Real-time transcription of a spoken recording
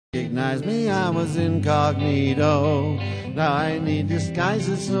Recognize me, I was incognito. Now I need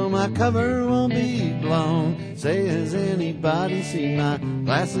disguises so my cover won't be blown. Say, has anybody seen my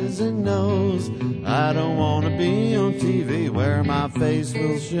glasses and nose? I don't want to be on TV where my face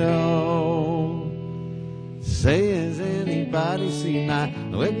will show. Say, has anybody seen my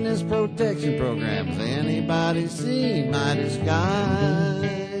witness protection program? Has anybody seen my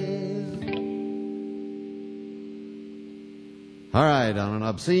disguise? All right, on an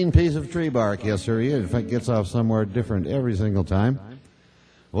obscene piece of tree bark, yes, sir. It gets off somewhere different every single time.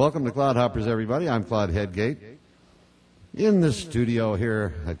 Welcome to Clodhoppers, everybody. I'm Clod Headgate. In the studio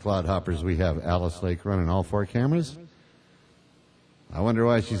here at Clodhoppers, we have Alice Lake running all four cameras. I wonder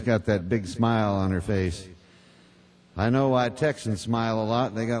why she's got that big smile on her face. I know why Texans smile a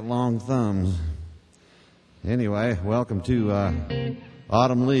lot. They got long thumbs. Anyway, welcome to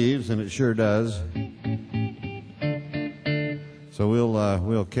Autumn Leaves, and it sure does. So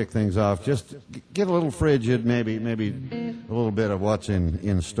we'll kick things off. Just get a little frigid, maybe a little bit of what's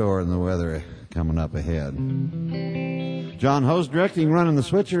in store and the weather coming up ahead. John Host directing, running the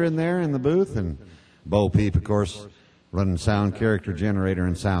switcher in there in the booth, and Bo Peep, of course, running sound, character generator,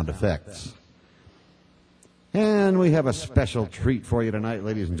 and sound effects. And we have a special treat for you tonight,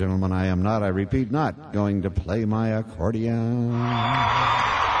 ladies and gentlemen. I am not, I repeat, not going to play my accordion.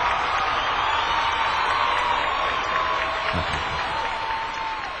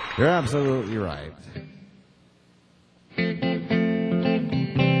 You're absolutely right.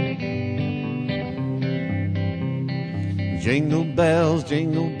 Jingle bells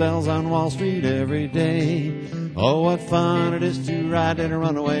on Wall Street every day. Oh, what fun it is to ride in a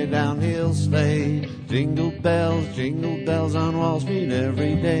runaway downhill sleigh. Jingle bells on Wall Street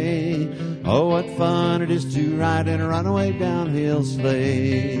every day. Oh, what fun it is to ride in a runaway downhill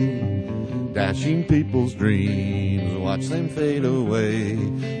sleigh. Dashing people's dreams, watch them fade away.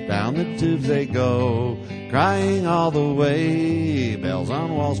 Down the tubes they go, crying all the way. Bells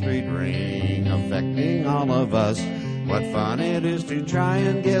on Wall Street ring, affecting all of us. What fun it is to try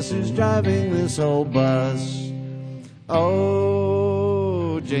and guess who's driving this old bus.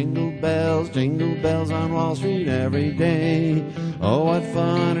 Oh, jingle bells on Wall Street every day. Oh, what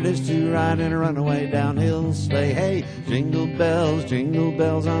fun it is to ride in a runaway downhill sleigh. Hey, jingle bells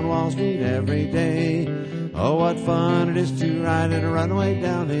on Wall Street every day. Oh, what fun it is to ride in a runaway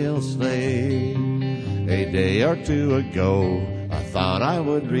downhill sleigh. A day or two ago, I thought I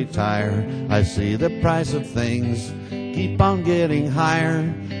would retire. I see the price of things keep on getting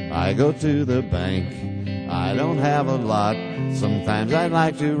higher. I go to the bank, I don't have a lot. Sometimes I'd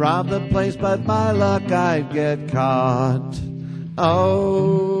like to rob the place, but by luck I'd get caught.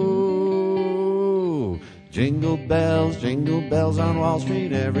 Oh, jingle bells on Wall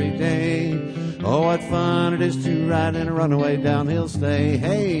Street every day. Oh, what fun it is to ride in a runaway downhill sleigh.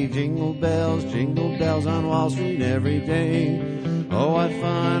 Hey, jingle bells on Wall Street every day. Oh, what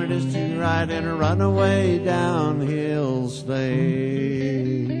fun it is to ride in a runaway downhill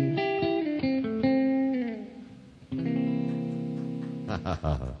sleigh.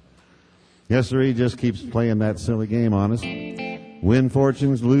 Yes, sir, he just keeps playing that silly game on us. Win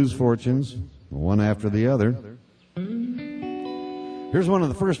fortunes, lose fortunes, one after the other. Here's one of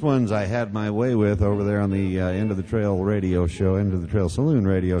the first ones I had my way with over there on the End of the Trail radio show, End of the Trail Saloon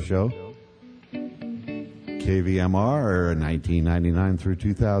radio show. KVMR, 1999 through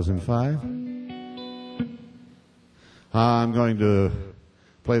 2005. I'm going to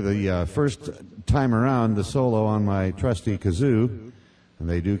play the first time around the solo on my trusty kazoo. And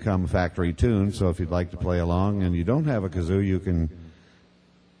they do come factory tuned, so if you'd like to play along and you don't have a kazoo, you can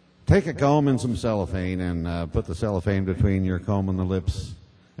take a comb and some cellophane and put the cellophane between your comb and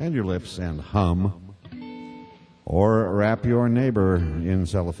your lips and hum. Or wrap your neighbor in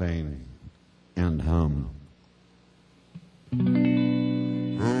cellophane and hum.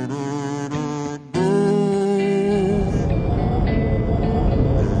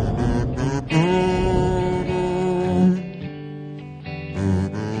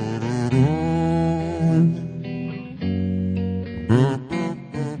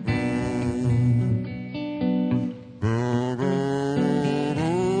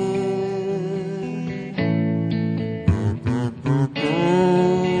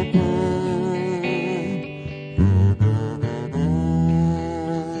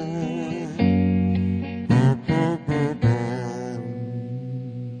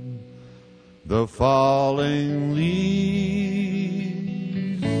 The falling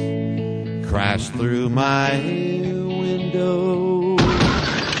leaves crash through my window.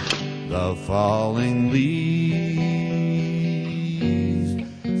 The falling leaves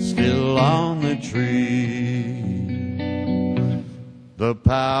still on the tree. The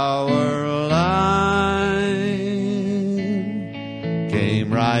power line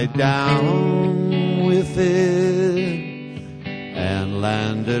came right down with it and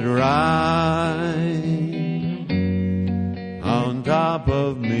landed right on top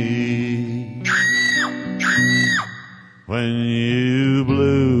of me. When you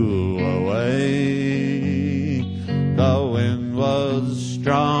blew away, the wind was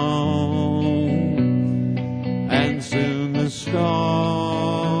strong, and soon the storm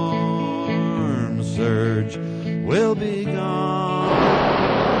surge will be gone.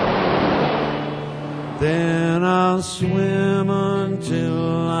 Then I'll swim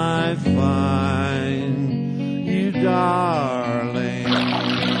until I find you, darling.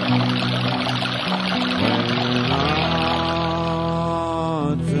 When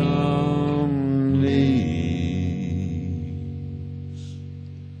autumn leaves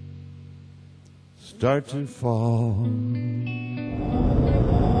start to fall.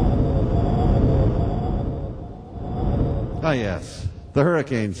 Ah, yes, the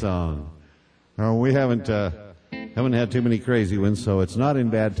hurricane song. We haven't had too many crazy ones, so it's not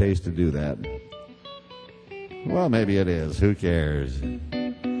in bad taste to do that. Well, maybe it is. Who cares?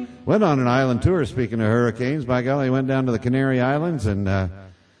 Went on an island tour, speaking of hurricanes. By golly, went down to the Canary Islands, and they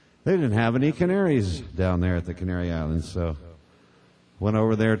didn't have any canaries down there at the Canary Islands. So went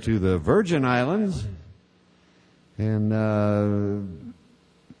over there to the Virgin Islands, and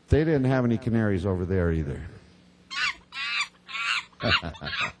they didn't have any canaries over there either.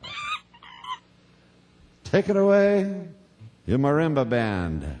 Take it away, your marimba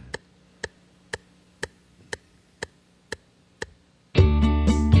band.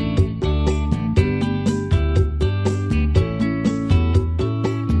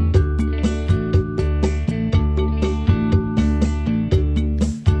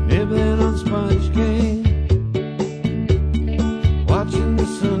 Nibbling on sponge cake, watching the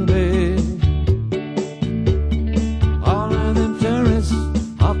sunbathe. All of them tourists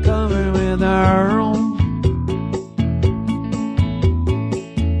all covered with our own.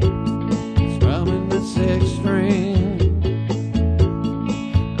 Six string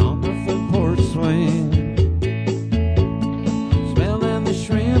on the front porch swing, smelling the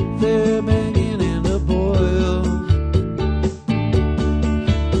shrimp, they're beginning to boil.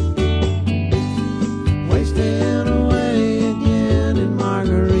 Wasting away again in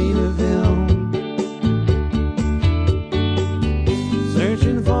Margaritaville,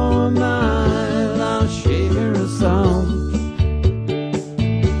 searching for a mile, I'll shake her a song.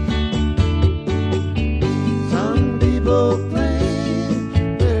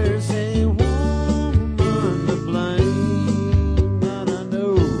 There's a woman to blame, but I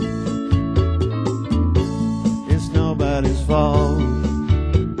know it's nobody's fault.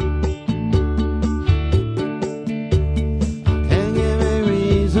 I can't give a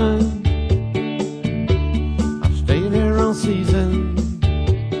reason, I've stayed here all season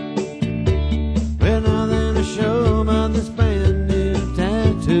with nothing to show but this brand new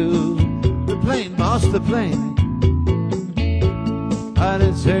tattoo. The plane, boss, the plane. But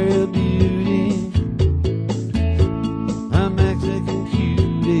it's her beauty, a Mexican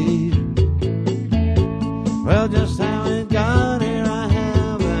cutie. Well, just how it got here, I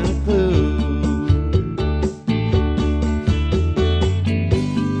haven't a clue.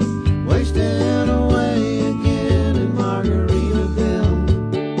 Wasting away again in Margaritaville,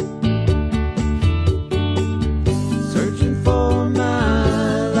 searching for a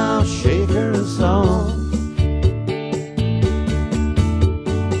mile, I'll shake her a song.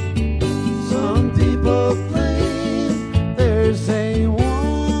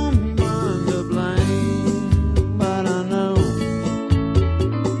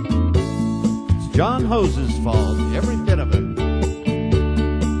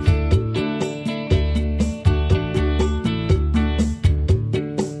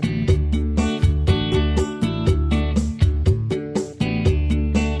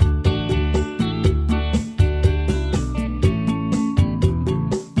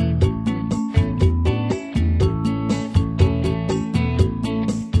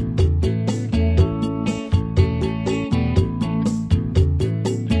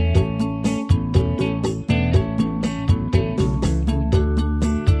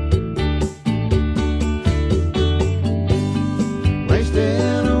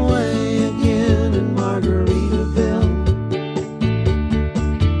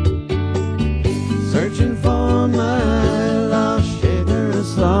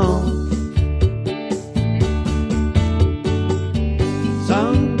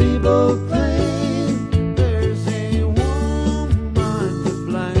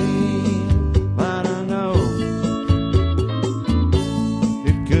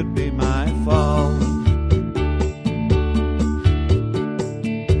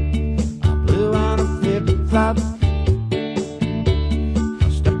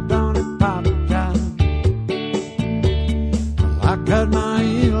 cut my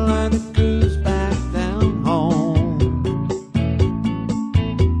heel and it cruise back down home.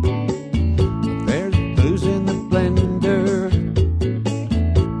 There's booze in the blender,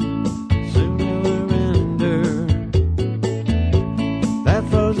 soon you'll render. That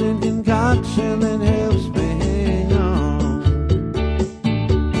frozen concoction that helps me hang on.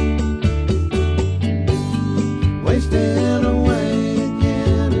 Wasting away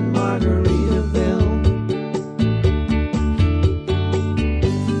again in Margaritaville,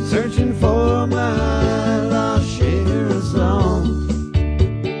 searching for my lost share of song.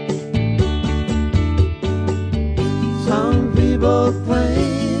 Some people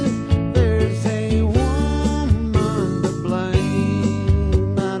claim there's a woman to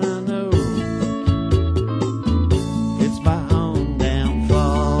blame, but I know it's my own damn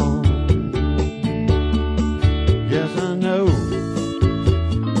fault. Yes, I know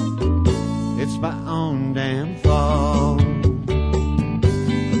it's my own damn fault.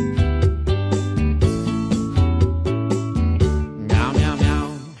 Meow, meow, meow.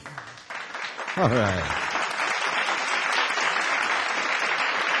 All right.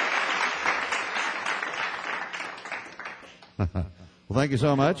 Well, thank you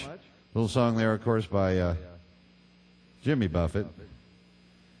so much. Little song there, of course, by Jimmy Buffett.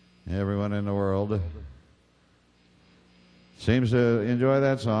 Everyone in the world seems to enjoy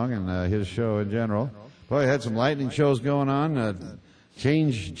that song and his show in general. Boy, had some lightning shows going on.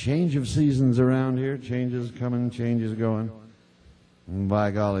 Change of seasons around here. Changes coming, changes going. And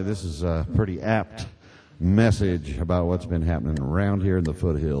by golly, this is a pretty apt message about what's been happening around here in the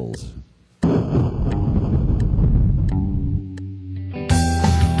foothills.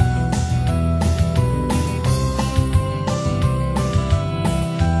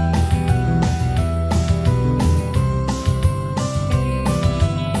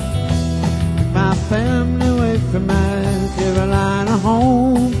 Family away from my Carolina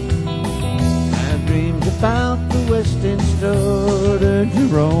home. I dreamed about the western starter to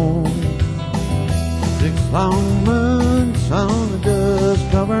roam. 6 long months on the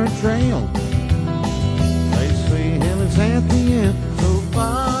dust-covered trail. Place sweet heavens at the end. So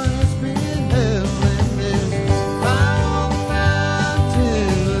far it's been heaven. There's fire on the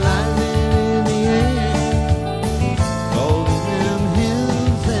mountain, lightning in the air. Gold in them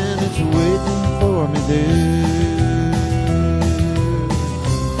hills and it's waiting for me there.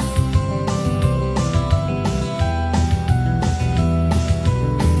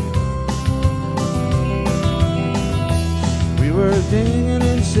 We were digging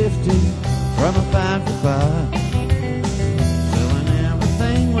and sifting from a 5 to 5, selling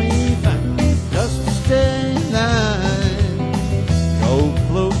everything we found just to stay alive. Gold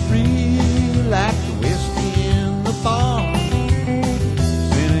flow free like the whiskey in the bar.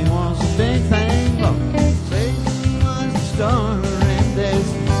 Sinning was a big thing, Satan was the star, and there's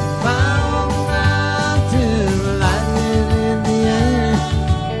fire on the mountain, lightning in the air,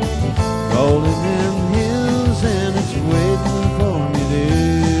 gold in them hills, and it's waiting for me there.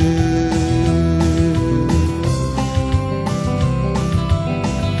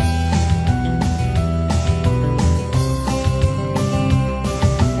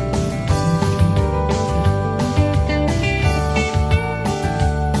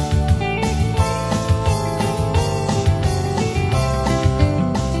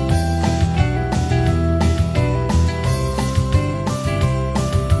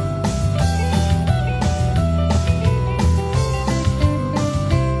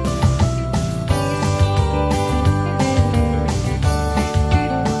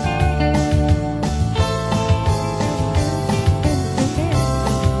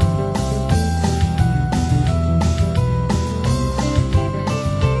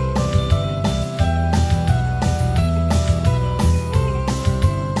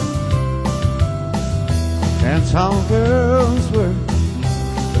 Dance hall girls were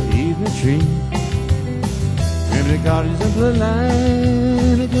the evening tree. Empty cottages and the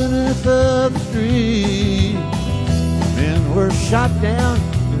line, the goodness of the street. Men were shot down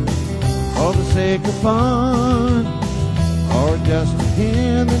for the sake of fun, or just to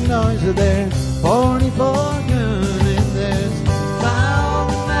hear the noise of their 44 gun. And there's fire on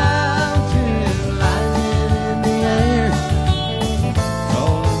the mountain, lightning in the air,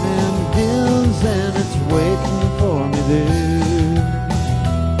 all in them hills, and it's waiting for me there.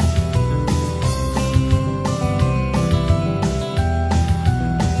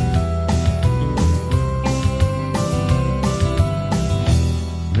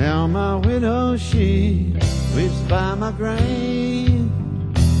 Now my widow, she weeps by my grave.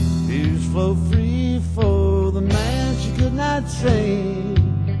 Tears flow free for the man she could not save.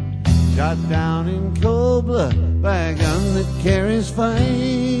 Shot down in cold blood by a gun that carries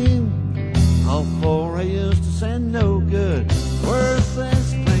flame. All four I used to send no good,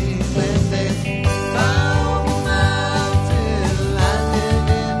 worthless claim. And they found mountain lightning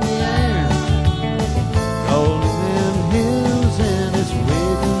in the air, gold in them hills, and it's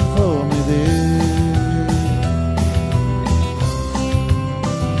waiting for me there.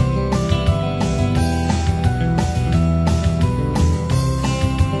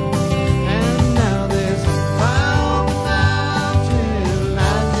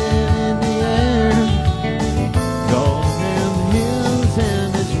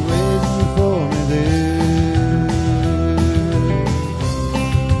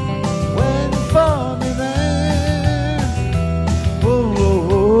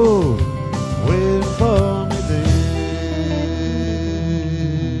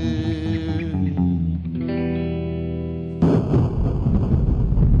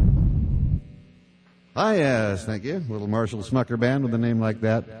 Ah, yes, thank you. Little Marshall Smucker band with a name like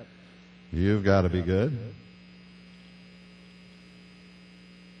that. You've got to be good.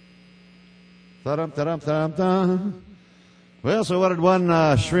 Thudum, thudum, thudum, thudum. Well, so what did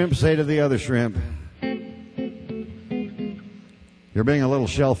one shrimp say to the other shrimp? You're being a little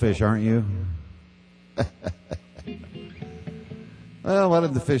shellfish, aren't you? Well, what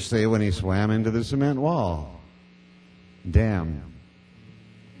did the fish say when he swam into the cement wall? Damn.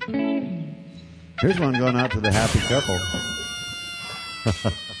 Here's one going out to the happy couple.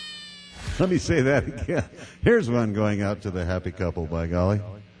 Let me say that again. Here's one going out to the happy couple, by golly.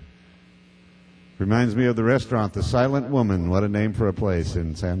 Reminds me of the restaurant, The Silent Woman. What a name for a place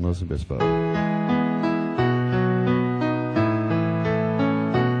in San Luis Obispo.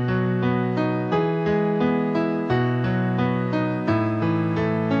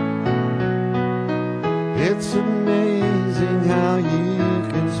 It's amazing how you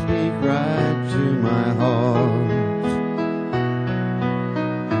can speak right to my heart.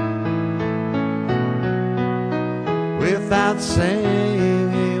 Without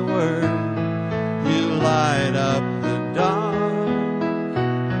saying a word, you light up the dark.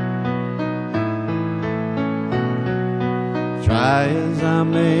 Try as I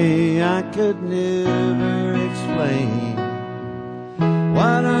may, I could never explain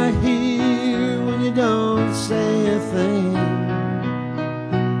what I hear when you don't say a thing.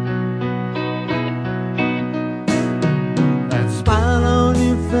 That smile on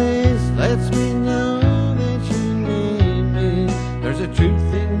your face lets me know that you need me. There's a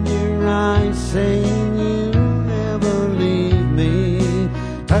truth in your eyes saying you'll never leave me.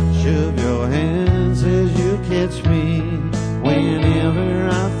 Touch of your hand says you'll catch me whenever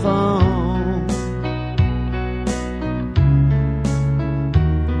I fall.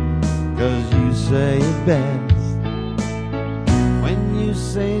 'Cause you say it best when you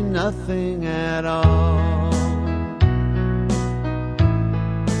say nothing at all.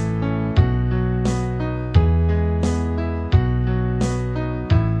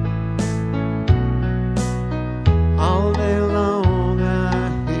 All day long I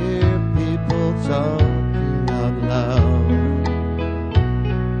hear people talking out loud.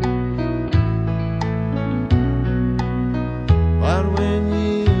 But when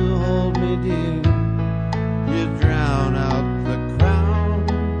you hold me dear, you drown out the crowd.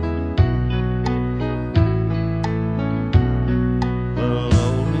 Well,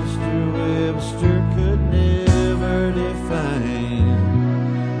 old Mr. Webster could never define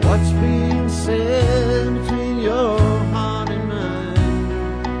what's being said between your heart and mine.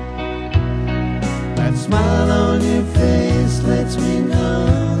 That smile on your face lets me know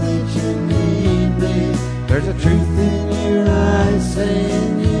that you need me. There's a truth in your eyes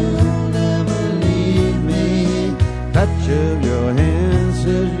saying you'll never leave me. Touch of your hand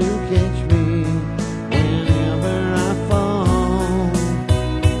says you'll catch me whenever I fall.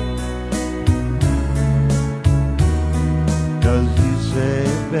 'Cause you say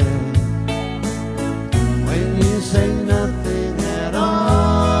it best when you say nothing at all.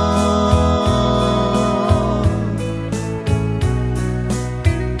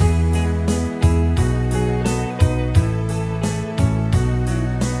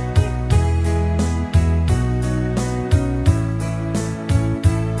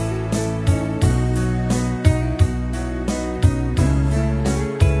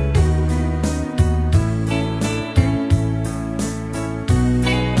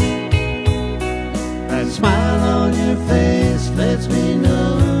 That smile on your face lets me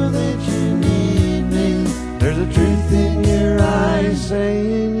know that you need me. There's a truth in your eyes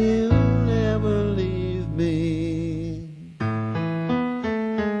saying you'll never leave me.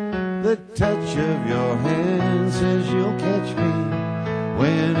 The touch of your hand says you'll catch me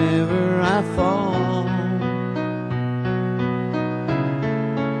whenever I fall.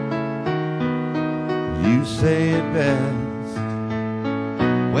 You say it best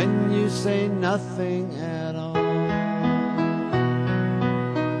when you say nothing at all.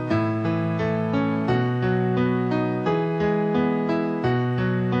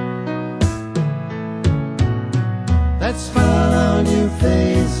 That smile on your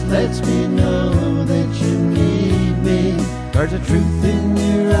face lets me know that you need me. There's a truth in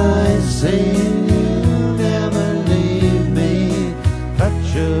your eyes saying you'll never leave me.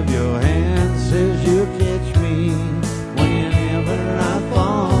 Touch of your hand says you'll catch me whenever I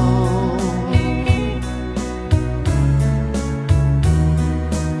fall.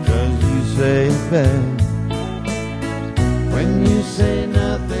 'Cause you say it best when you say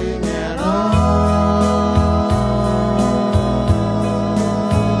nothing at all.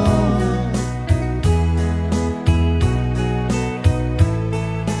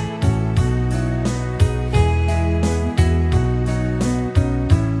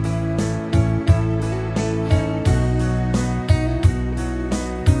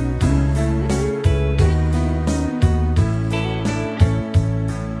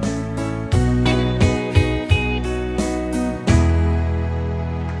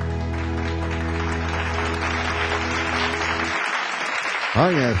 Oh,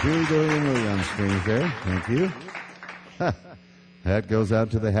 yes, really doing on screens there. Thank you. That goes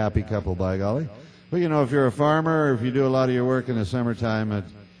out to the happy couple, by golly. Well, you know, if you're a farmer or if you do a lot of your work in the summertime,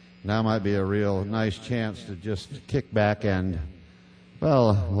 now might be a real nice chance to just kick back and,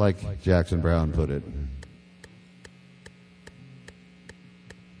 well, like Jackson Browne put it,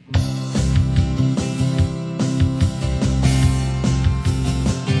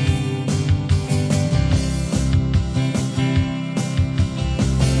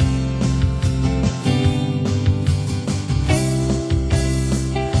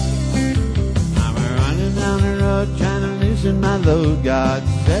 trying to loosen my load. Got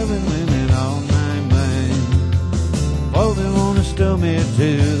 7 women on my mind. 4 that wanna stow me,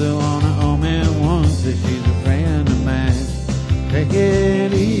 2 that wanna own me, 1 says she's a friend of mine. Take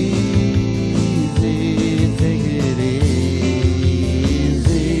it easy, take it easy.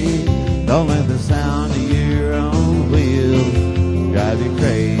 Don't let the sound of your own wheels drive you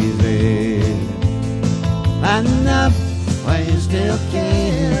crazy. Line up while you still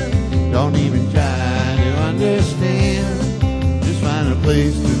can. Don't even try to understand. Just find a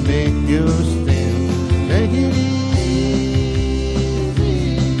place to make your stand. Take it easy.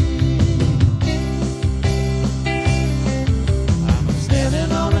 I'm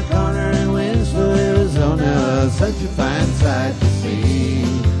standing on a corner in Winslow, Arizona. Such a fine sight to see.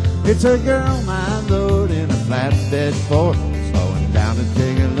 It's a girl, my load, in a flatbed Ford, slowing down to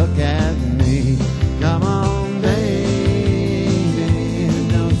take a look at me. Come on, baby.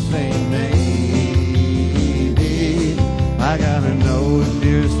 I gotta know if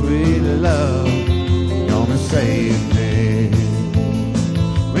your sweet love gonna save me.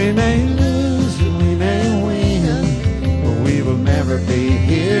 We may lose and we may win, but we will never be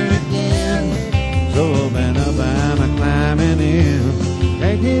here again. So open up, I'm climbing in.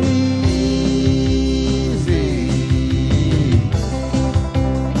 Take it easy.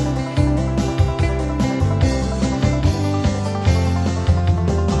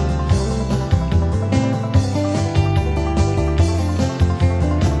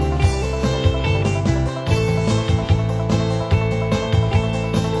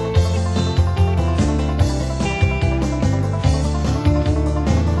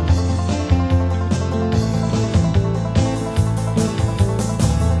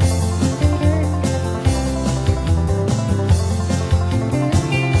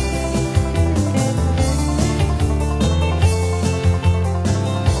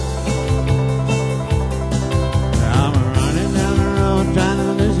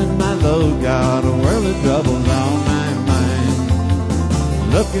 Got a world of troubles on my mind.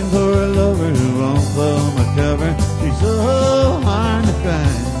 Looking for a lover who won't pull my cover. She's so hard to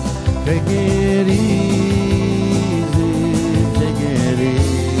find. Take it easy, take it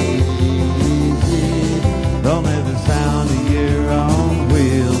easy. Don't let the sound of your own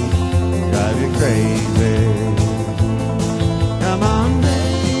wheels drive you crazy. Come on,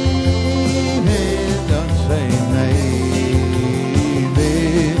 baby, don't say maybe.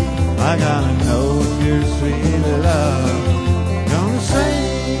 I gotta know if your sweet love gonna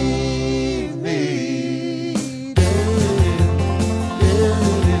save me.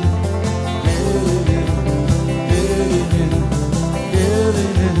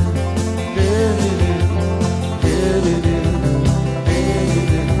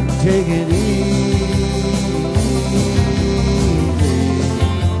 Take it easy.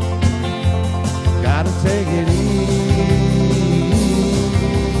 Gotta take it easy.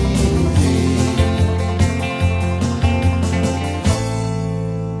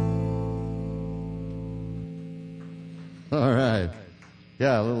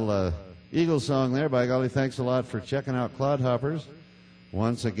 Yeah, a little Eagle song there. By golly, thanks a lot for checking out Clodhoppers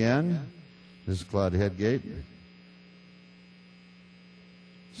once again. This is Clod Headgate.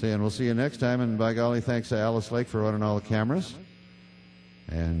 Saying we'll see you next time, and by golly, thanks to Alice Lake for running all the cameras,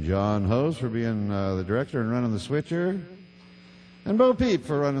 and John Hose for being the director and running the switcher, and Bo Peep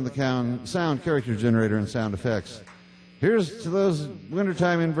for running the sound character generator and sound effects. Here's to those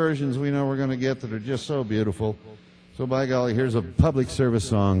wintertime inversions we know we're going to get that are just so beautiful. So by golly, here's a public service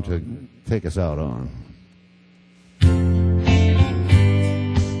song to take us out on.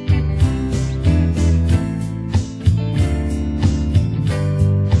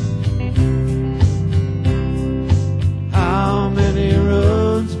 How many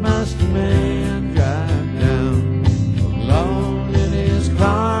roads must a man drive down? Alone in his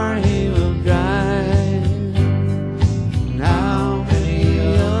car he will drive. And how many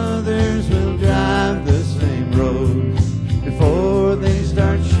others will drive the same road before they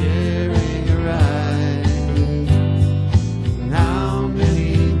start sharing a ride? And how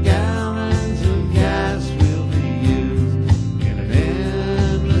many gallons of gas will be used in an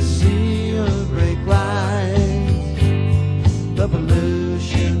endless sea of brake lights? The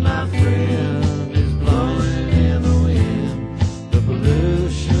pollution, my friend, is blowing in the wind. The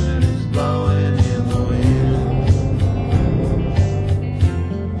pollution is blowing in the wind.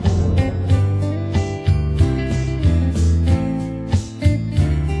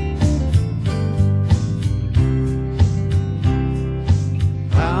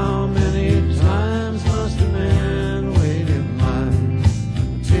 How many times must a man wait in line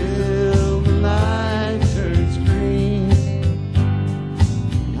until the light turns green?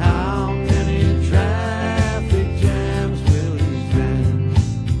 How many traffic jams will he spend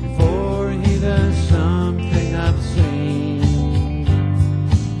before he does something obscene?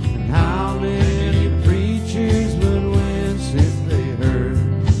 And how many preachers would wince if they heard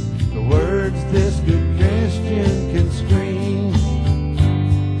the words this good Christian can scream?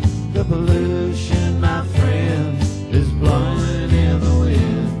 The pollution, my friend, is blowing in the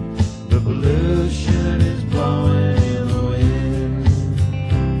wind. The pollution is blowing in the wind.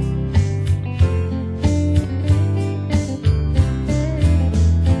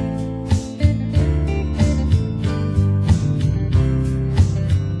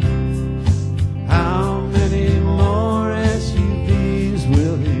 How many more SUVs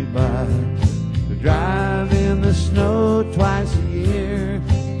will he buy to drive in the snow twice a year?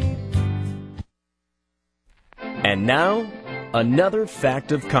 And now, another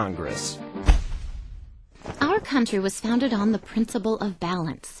fact of Congress. Our country was founded on the principle of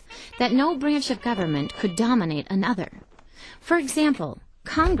balance, that no branch of government could dominate another. For example,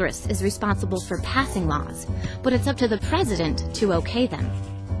 Congress is responsible for passing laws, but it's up to the president to okay them.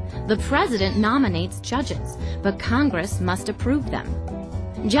 The president nominates judges, but Congress must approve them.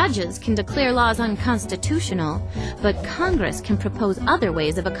 Judges can declare laws unconstitutional, but Congress can propose other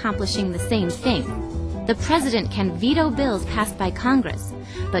ways of accomplishing the same thing. The president can veto bills passed by Congress,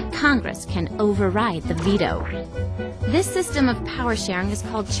 but Congress can override the veto. This system of power sharing is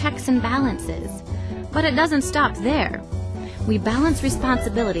called checks and balances, but it doesn't stop there. We balance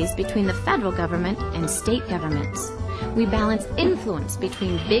responsibilities between the federal government and state governments. We balance influence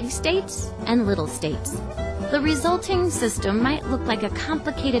between big states and little states. The resulting system might look like a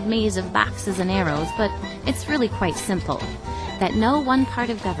complicated maze of boxes and arrows, but it's really quite simple. That no one part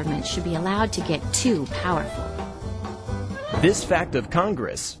of government should be allowed to get too powerful. This fact of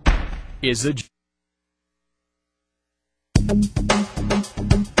Congress is a...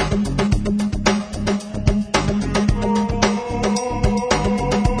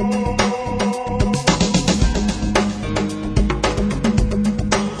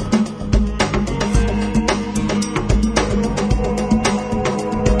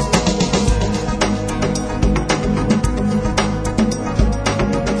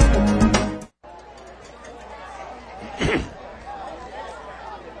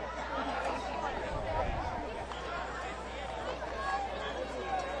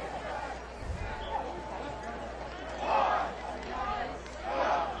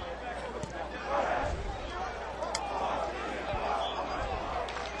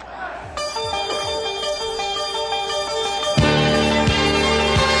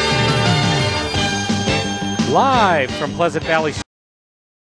 Live from Pleasant Valley